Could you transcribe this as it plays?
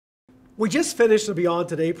We just finished the Beyond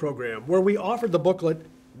Today program where we offered the booklet,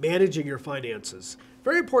 Managing Your Finances.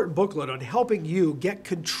 Very important booklet on helping you get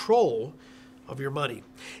control of your money.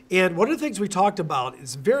 And one of the things we talked about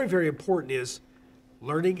is very, very important is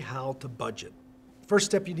learning how to budget. First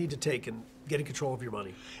step you need to take in getting control of your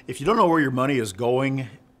money. If you don't know where your money is going,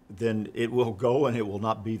 then it will go and it will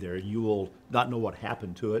not be there. You will not know what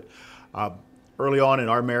happened to it. Early on in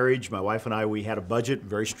our marriage, my wife and I, we had a budget,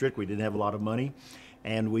 very strict. We didn't have a lot of money,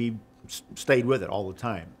 and we stayed with it all the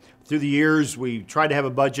time. Through the years, we tried to have a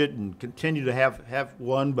budget and continue to have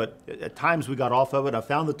one, but at times we got off of it. I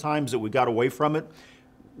found the times that we got away from it,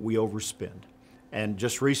 we overspend. And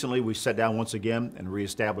just recently, we sat down once again and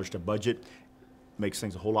reestablished a budget. Makes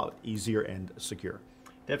things a whole lot easier and secure.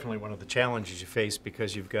 Definitely one of the challenges you face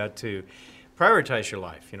because you've got to prioritize your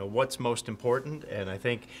life. You know, what's most important, and I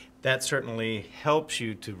think that certainly helps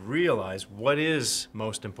you to realize what is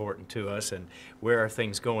most important to us and where are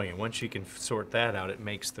things going. And once you can sort that out, it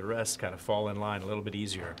makes the rest kind of fall in line a little bit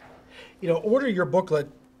easier. You know, order your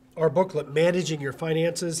booklet, our booklet, Managing Your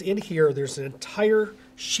Finances. In here, there's an entire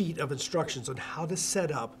sheet of instructions on how to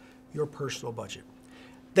set up your personal budget.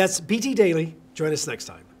 That's BT Daily. Join us next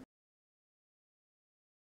time.